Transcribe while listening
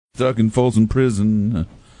stuck in Folsom Prison,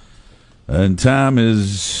 and time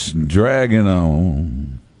is dragging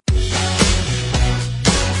on.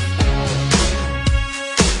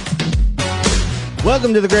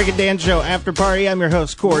 Welcome to the Greg and Dan Show After Party. I'm your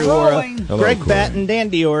host, Corey Wara. Hello, Greg Corey. Batt and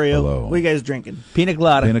Dan Diorio. Hello. What are you guys drinking? Pina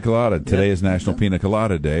colada. Pina colada. Today is National Pina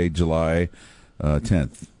Colada Day, July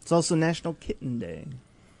 10th. It's also National Kitten Day.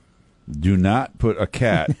 Do not put a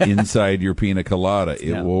cat inside your pina colada.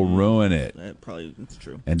 It will ruin it. It's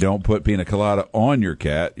true. And don't put pina colada on your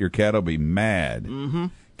cat. Your cat will be mad. Mm-hmm.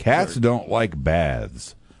 Cats don't like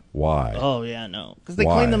baths. Why? Oh, yeah, no. Because they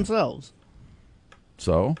Why? clean themselves.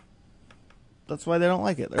 So? That's why they don't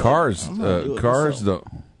like it. They're Cars like, cars myself.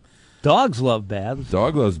 don't. Dogs love baths.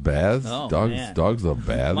 Dog loves baths. Oh, dogs man. dogs love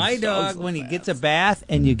baths. My dog, love when he baths. gets a bath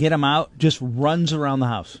and you get him out, just runs around the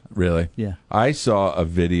house. Really? Yeah. I saw a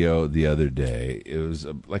video the other day. It was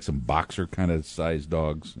like some boxer kind of sized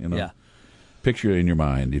dogs, you know. Yeah. Picture in your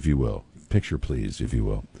mind, if you will. Picture, please, if you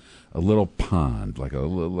will. A little pond, like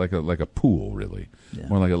a pool, really. Yeah.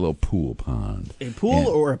 More like a little pool pond. A pool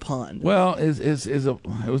or a pond? Well, it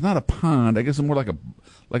was not a pond. I guess it's more like a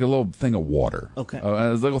little thing of water. Okay.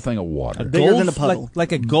 A little thing of water. Bigger than a puddle.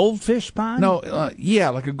 Like a goldfish pond? No, yeah,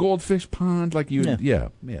 like a goldfish pond, like you, yeah.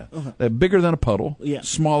 Okay. Bigger than a puddle, Yeah.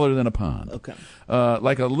 smaller than a pond. Okay.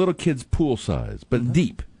 Like a little kid's pool size, but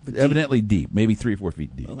deep, evidently deep, maybe 3 or 4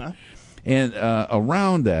 feet deep. Okay. And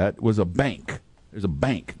around that was a bank. There's a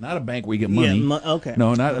bank, not a bank where you get money. Yeah, okay.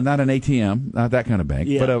 No, not an ATM, not that kind of bank,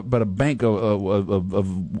 Yeah. but a bank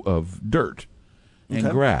of dirt and Okay.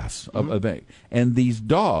 grass, a bank. And these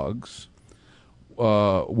dogs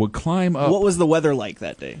would climb up. What was the weather like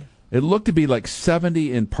that day? It looked to be like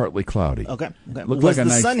 70 and partly cloudy. Okay. Looked Was like a the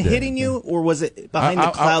nice sun day. hitting you, or was it behind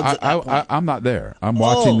the clouds at that point? I'm not there. I'm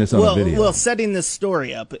watching this on a video. Well, setting this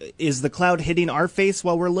story up, is the cloud hitting our face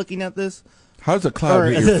while we're looking at this? How's a cloud Or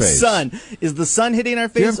hit your the face? sun? Is the sun hitting our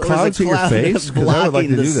Do you face, have or clouds is the hit your cloud face? 'Cause I would like to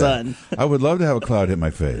blocking the do sun? that. I would love to have a cloud hit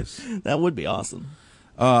my face. That would be awesome.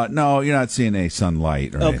 No, you're not seeing any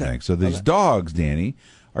sunlight or Okay. anything. So these dogs, Danny,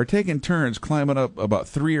 are taking turns climbing up about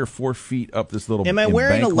 3 or 4 feet up this little Am I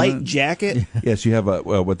wearing a light embankment. jacket? Yes, you have a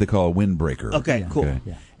what they call a windbreaker. Okay, cool.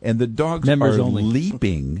 Yeah. And the dogs Members are only.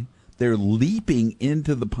 leaping. They're leaping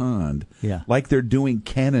into the pond like they're doing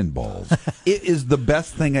cannonballs. It is the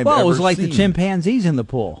best thing I've ever Well, seen. it was like the chimpanzees in the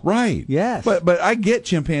pool. Right. Yes. But I get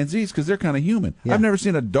chimpanzees because they're kind of human. Yeah. I've never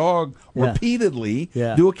seen a dog Yeah. repeatedly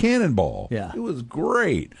Yeah. do a cannonball. Yeah. It was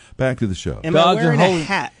great. Back to the show. Am I Dogs are wearing a holding-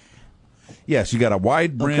 hat? Yes, you got a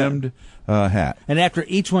wide-brimmed hat. And after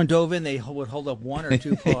each one dove in, they would hold up one or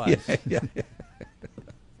two paws.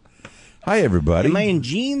 Hi, everybody. Am I in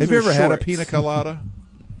jeans Have you or ever had a shorts? pina colada?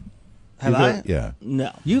 Have I? Yeah.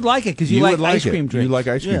 No. You'd like it because you like would like ice cream it. drinks. You like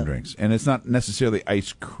ice cream Yeah. drinks. And it's not necessarily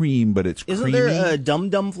ice cream, but it's Isn't creamy. there a Dum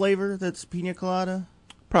Dum flavor that's pina colada?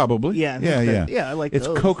 Probably. Yeah, I think Yeah, that- yeah, I like It's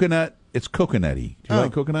those. coconut. It's coconutty. Do you Oh.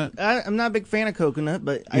 like coconut? I'm not a big fan of coconut,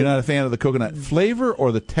 but You're not a fan of the coconut flavor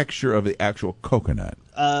or the texture of the actual coconut?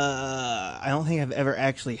 I don't think I've ever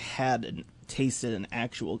actually tasted an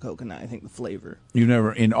actual coconut. I think the flavor. You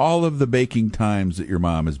never, in all of the baking times that your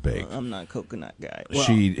mom has baked, I'm not a coconut guy. Well,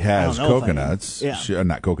 she has I don't know if I am. coconuts. Yeah.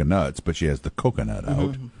 Not coconuts, but she has the coconut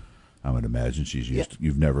out. I would imagine she's used.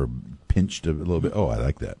 You've never pinched a little bit. Oh, I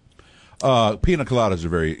like that. Pina coladas are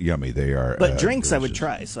very yummy. They are. But drinks I would delicious.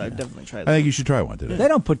 try, so I'd definitely try I that. think you should try one today. They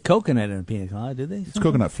don't put coconut in a pina colada, do they? It's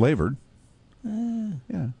coconut flavored.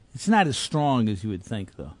 Yeah. It's not as strong as you would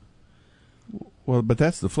think, though. Well, but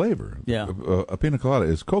that's the flavor. Yeah. A pina colada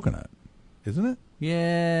is coconut, isn't it?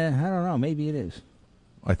 Yeah, I don't know. Maybe it is.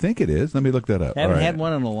 I think it is. Let me look that up. I haven't All right. had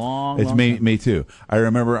one in a long, It's long me, time. me too. I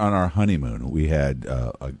remember on our honeymoon we had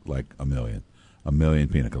like a million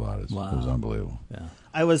pina coladas. Wow. It was unbelievable. Yeah.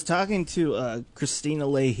 I was talking to Christina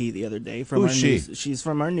Leahy the other day from Who's our she? news. She's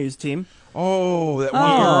from our news team. Oh, that one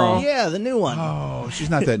Oh. girl. Yeah, the new one. Oh, she's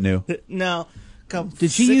not that new. No.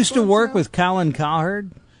 Did she 6 used to months work now? with Colin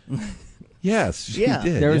Cowherd? Yes, she Yeah.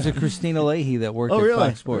 did. There was yeah. a Christina Leahy that worked Oh, at really?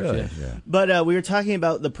 Fox Sports. Really? Yeah. Yeah. But we were talking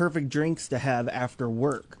about the perfect drinks to have after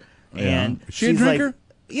work. And Is she a she's drinker? Like,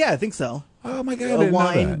 yeah, I think so. Oh my God, I A didn't know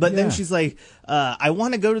wine. that. But Yeah. then she's like, I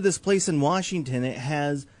want to go to this place in Washington. It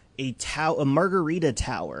has a margarita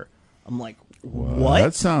tower. I'm like, Well, what?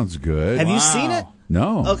 That sounds good. Have you Wow. seen it?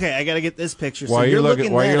 No. Okay, I got to get this picture. While so you're looking,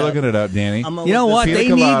 looking while that you're up. looking it up, Danny. I'm gonna You know look what? this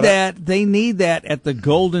Pina They colada. need that. They need that at the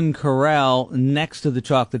Golden Corral next to the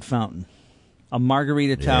chocolate fountain. A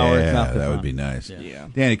margarita tower. Yeah, chocolate that would be fountain. nice. Yeah.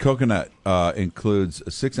 Danny, coconut includes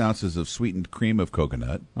 6 ounces of sweetened cream of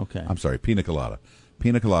coconut. Okay. I'm sorry, pina colada.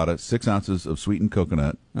 Pina colada, 6 ounces of sweetened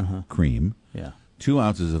coconut cream. Yeah. 2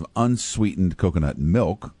 ounces of unsweetened coconut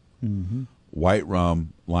milk. white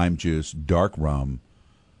rum, lime juice, dark rum,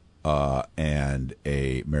 and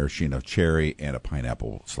a maraschino cherry and a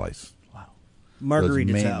pineapple slice.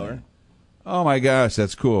 Margarita Those Tower. Oh my gosh,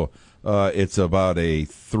 that's cool. It's about a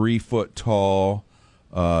 3-foot tall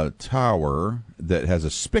tower that has a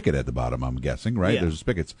spigot at the bottom, I'm guessing, right? Yeah. There's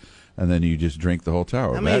spigots. And then you just drink the whole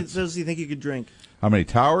tower. How many of those do you think you could drink? How many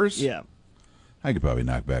towers? Yeah. I could probably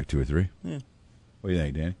knock back 2 or 3. Yeah. What do you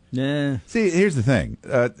think, Danny? Nah. See, here's the thing.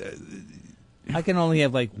 I can only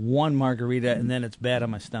have like one margarita, and then it's bad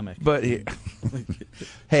on my stomach. But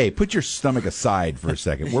hey, put your stomach aside for a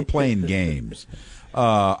second. We're playing games.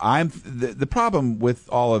 The problem with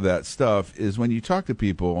all of that stuff is when you talk to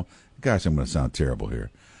people. Gosh, I'm going to sound terrible here.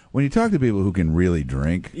 When you talk to people who can really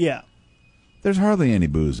drink, Yeah. there's hardly any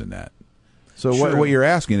booze in that. So what you're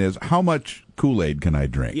asking is, how much Kool-Aid can I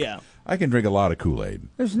drink? Yeah. I can drink a lot of Kool-Aid.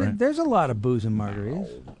 There's a lot of booze in margaritas.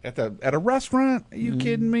 At a restaurant? Are you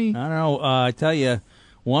kidding me? I don't know. I tell you,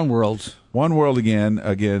 One World's. One World again,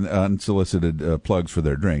 unsolicited plugs for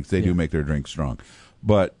their drinks. They do make their drinks strong,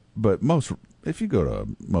 but most, if you go to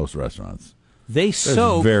most restaurants, They there's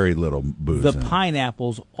soak very little booze. the in it.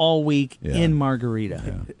 pineapples all week Yeah. in margarita.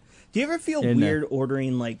 Yeah. Do you ever feel And, weird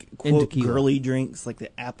ordering like and quote tequila. girly drinks like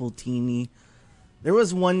the apple teeny? There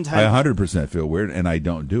was one I time. 100% feel weird, and I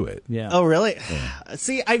don't do it. Yeah. Oh really?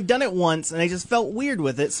 See, I've done it once, and I just felt weird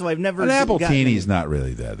with it, so I've never. An apple gotten teenie's it. not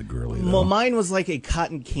really that girly, though. Well, mine was like a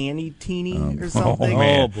cotton candy teeny or something.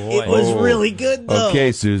 man. Oh, boy. It was really good though.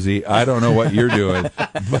 Okay, Susie, I don't know what you're doing,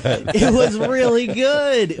 but It was really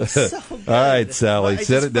good. It was so good. all right, Sally, But I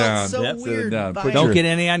set just it down. felt So Yep, set it weird down. buying Don't Sure. get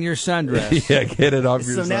any on your sundress. yeah, get it off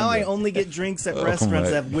your. So now I Sunday. only get drinks at Oh, restaurants my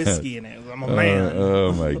that have whiskey in it. I'm a man.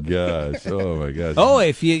 Oh my gosh! Oh my gosh! Oh,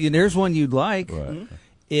 if there's one you'd like. What?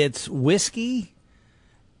 It's whiskey,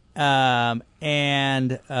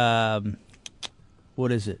 and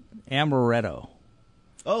what is it? Amaretto.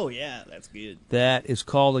 Oh yeah, that's good. That is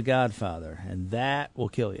called a Godfather, and that will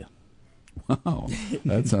kill you. Wow,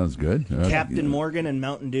 that sounds good. Captain Morgan and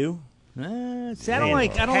Mountain Dew. See, I don't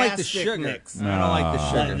like the Fantastic sugar. mix. I don't like the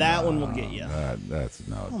sugar. That one will get you. That's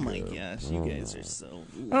not. Oh my good. gosh, you guys are so.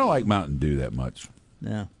 I don't like Mountain Dew that much.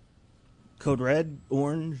 No. Code Red,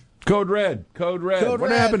 Orange. Code Red. What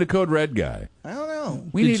Red. happened to Code Red guy? I don't know.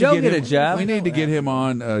 We Did need Joe to get him, a job? We need to get him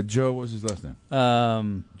on. Joe, what's his last name?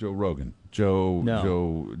 Joe Rogan. Joe That's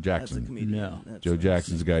a Jackson. comedian. No. That's Joe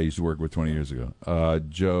Jackson's the guy I used to work with 20 years ago.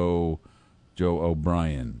 Joe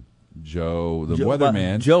O'Brien. The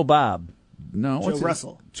weatherman. Joe Bob. No, Joe what's his-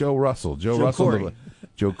 Russell. Joe Russell. Joe Russell. Corey.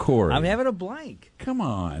 Joe Corey. I'm having a blank. Come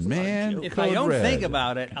on, man. If Code I don't Red. think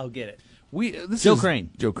about it, I'll get it. Joe Crane.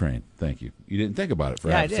 Joe Crane. Thank you. You didn't think about it for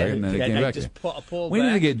Yeah, half I a did. second, and then it I came back. just to you. pulled We need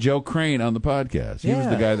to back. get Joe Crane on the podcast. He was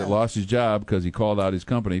the Yeah. guy that lost his job because he called out his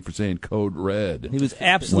company for saying Code Red. He was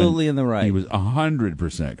absolutely in the right. He was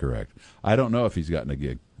 100% correct. I don't know if he's gotten a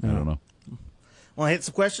gig. I don't know. Want to hit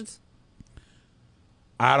some questions?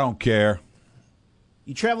 I don't care.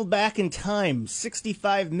 You traveled back in time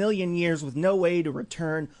 65 million years with no way to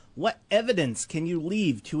return. What evidence can you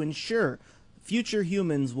leave to ensure future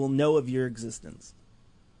humans will know of your existence?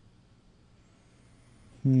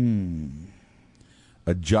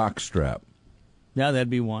 A jock strap. Yeah, that'd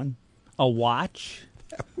be one. A watch.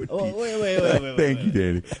 Oh, wait. Thank you,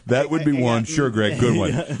 Danny. That would be one. Sure, Greg. Good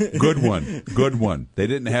one. Good one. They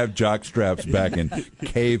didn't have jock straps back in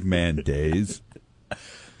caveman days.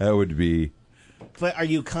 That would be. But are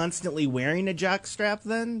you constantly wearing a jock strap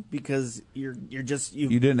then? Because you're just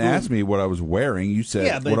You didn't ask me what I was wearing. You said,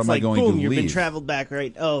 Yeah, but "What it's am I like going boom, to you've leave?" been traveled back,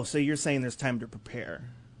 right? Oh, so you're saying there's time to prepare.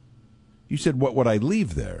 You said, "What would I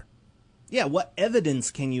leave there?" Yeah, what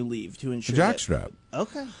evidence can you leave to A ensure jock that- strap.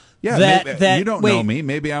 Okay. Yeah, That- maybe, you don't know wait. me.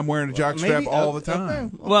 Maybe I'm wearing a jock strap all the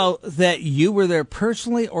time. Okay. Well, that you were there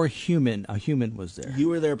personally or human? A human was there. You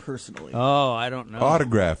were there personally. Oh, I don't know.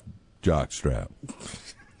 Autographed jock strap.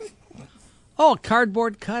 Oh, a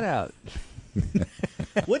cardboard cutout.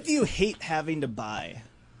 What do you hate having to buy?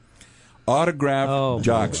 Autographed Oh,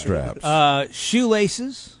 jock straps.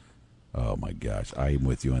 Shoelaces. Oh my gosh, I'm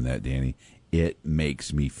with you on that, Danny. It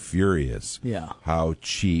makes me furious. Yeah. How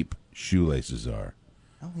cheap shoelaces are.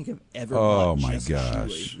 I don't think I've ever Oh bought my just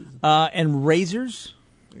gosh. shoelaces. And razors.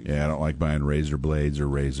 Yeah, I don't like buying razor blades or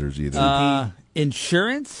razors either.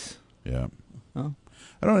 Insurance. Yeah.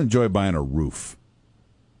 I don't enjoy buying a roof.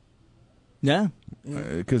 Yeah.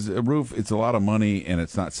 Because a roof, it's a lot of money and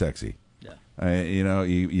it's not sexy. Yeah.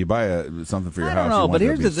 You buy something for your I house. don't know, you want but it to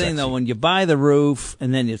here's be the thing, sexy. though. When you buy the roof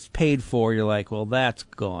and then it's paid for, you're like, well, that's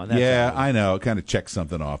gone. That's Yeah, out. I know. It kind of checks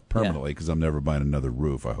something off permanently because I'm never buying another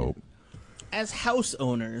roof, I hope. As house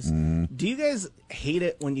owners, Mm-hmm. do you guys hate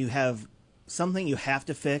it when you have something you have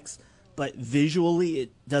to fix, but visually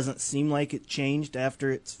it doesn't seem like it changed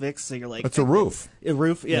after it's fixed. So you're like, That's a roof. A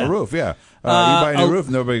roof, yeah. A roof, yeah. You buy a new roof,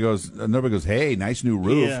 nobody goes, hey, nice new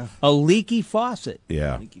roof. Yeah. A leaky faucet.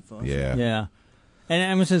 Yeah. Leaky faucet. Yeah. Yeah. And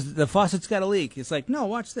everyone says the faucet's got a leak. It's like, no,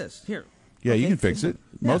 watch this. Here. Yeah, you Okay. can fix it.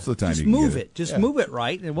 Most of the time Just you can move get it. Just Yeah. move it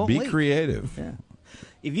right, and it won't Be leak. creative. Yeah.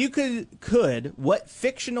 If you could, what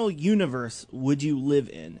fictional universe would you live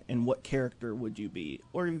in, and what character would you be?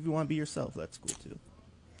 Or if you want to be yourself, that's cool too.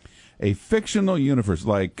 A fictional universe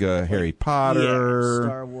like Harry Potter, Yeah,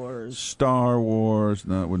 Star Wars. Star Wars.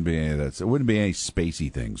 No, it wouldn't be any of that. It wouldn't be any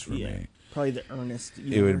spacey things for me. Probably the Ernest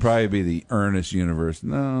universe. It would probably be the Ernest universe.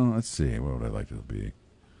 No, let's see. What would I like to be?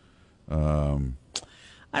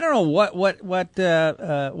 I don't know what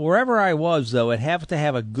wherever I was though, it'd have to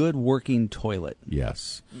have a good working toilet.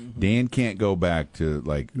 Yes. Dan can't go back to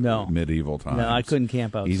like No. medieval times. No, I couldn't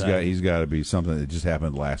camp outside. He's got to be something that just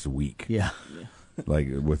happened last week. Yeah. Like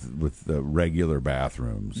with the regular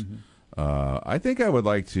bathrooms. I think I would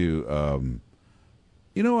like to.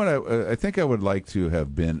 You know what? I think I would like to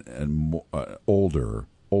have been older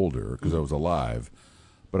because I was alive,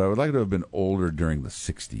 but I would like to have been older during the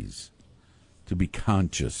 '60s. To be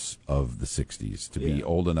conscious of the 60s, to be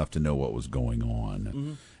old enough to know what was going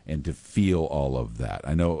on, and to feel all of that.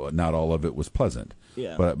 I know not all of it was pleasant,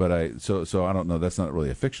 but I so I don't know. That's not really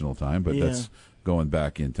a fictional time, but that's going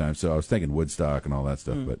back in time. So I was thinking Woodstock and all that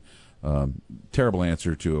stuff, but terrible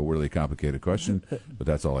answer to a really complicated question. But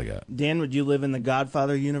that's all I got. Dan, would you live in the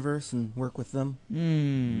Godfather universe and work with them?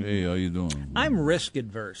 Hey, how you doing? I'm risk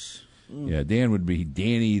adverse. Yeah, Dan would be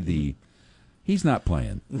Danny the. He's not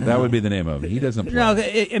playing. That would be the name of it. He doesn't play. No,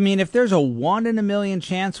 I mean, if there's a 1 in a million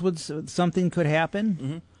chance something could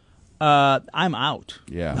happen, I'm out.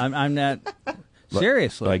 Yeah. I'm not.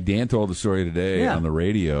 Seriously. Like Dan told the story today Yeah. on the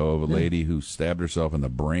radio of a lady who stabbed herself in the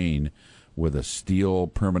brain with a steel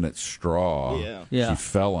permanent straw. Yeah. She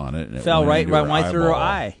fell on it. And it fell went right into her through her eyeball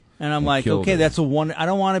eye. And I'm and like, killed okay, her. that's a one. I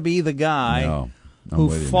don't want to be the guy No, I'm who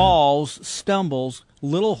with you, man. falls, stumbles,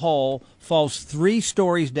 little hole, falls 3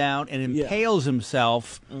 stories down, and impales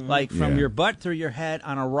himself like from Yeah. your butt through your head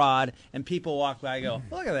on a rod. And people walk by and go,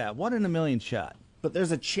 look at that, 1 in a million shot. But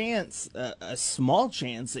there's a chance, a small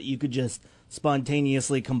chance, that you could just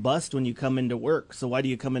spontaneously combust when you come into work. So why do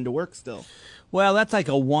you come into work still? Well, that's like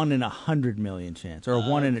a 1 in 100 million chance, or a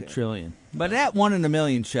 1 in a trillion. But that 1 in a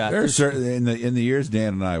million shot. There's certain in the years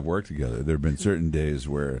Dan and I have worked together, there have been certain days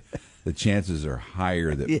where the chances are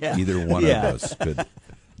higher that either one of us could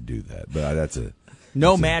do that. But that's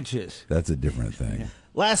matches. That's a different thing.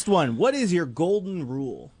 Last one. What is your golden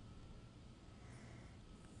rule?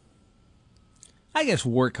 I guess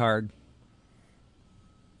work hard.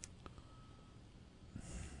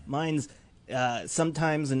 Mine's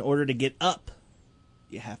sometimes in order to get up,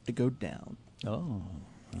 you have to go down. Oh.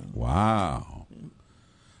 Wow.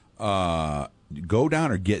 Go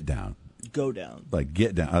down or get down? Go down. Like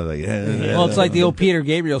get down. I was like, Well, it's like the old Peter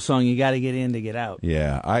Gabriel song, you got to get in to get out.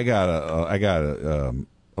 Yeah, I got a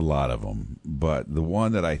lot of them, but the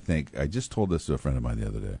one that I think I just told this to a friend of mine the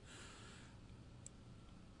other day.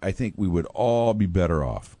 I think we would all be better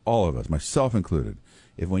off, all of us, myself included,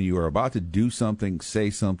 if when you are about to do something, say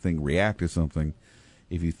something, react to something,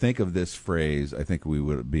 if you think of this phrase, I think we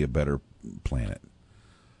would be a better planet.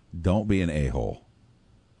 Don't be an a-hole.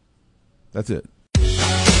 That's it.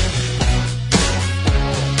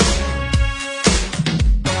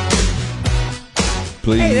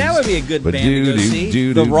 Please. Hey, that would be a good band to go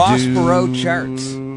see. The Rossboro Charts.